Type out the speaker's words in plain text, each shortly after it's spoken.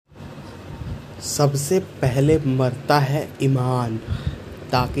सबसे पहले मरता है ईमान,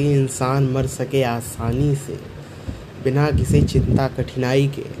 ताकि इंसान मर सके आसानी से, बिना किसी चिंता कठिनाई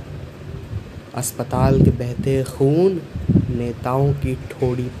के। अस्पताल के बहते खून नेताओं की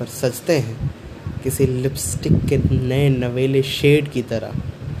ठोड़ी पर सजते हैं, किसी लिपस्टिक के नए नवेले शेड की तरह।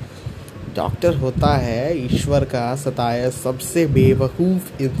 डॉक्टर होता है ईश्वर का सताया सबसे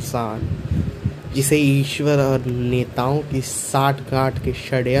बेवकूफ़ इंसान, जिसे ईश्वर और नेताओं की साठ-गांठ के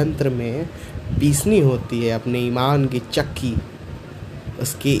षड्यंत्र में पीसनी होती है अपने ईमान की चक्की।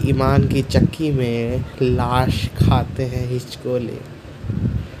 उसकी ईमान की चक्की में लाश खाते हैं हिचकोले।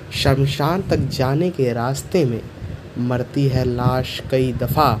 शमशान तक जाने के रास्ते में मरती है लाश कई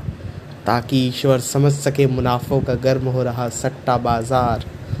दफ़ा, ताकि ईश्वर समझ सके मुनाफों का गर्म हो रहा सट्टा बाजार।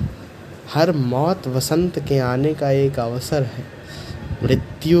 हर मौत वसंत के आने का एक अवसर है।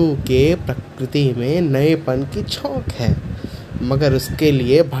 मृत्यु के प्रकृति में नएपन की झोंक है, मगर उसके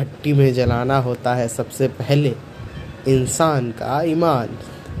लिए भट्टी में जलाना होता है सबसे पहले इंसान का ईमान।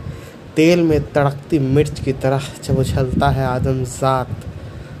 तेल में तड़कती मिर्च की तरह जब उछलता है आदमजात,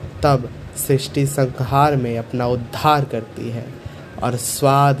 तब सृष्टि संहार में अपना उद्धार करती है और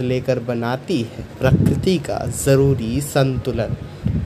स्वाद लेकर बनाती है प्रकृति का ज़रूरी संतुलन।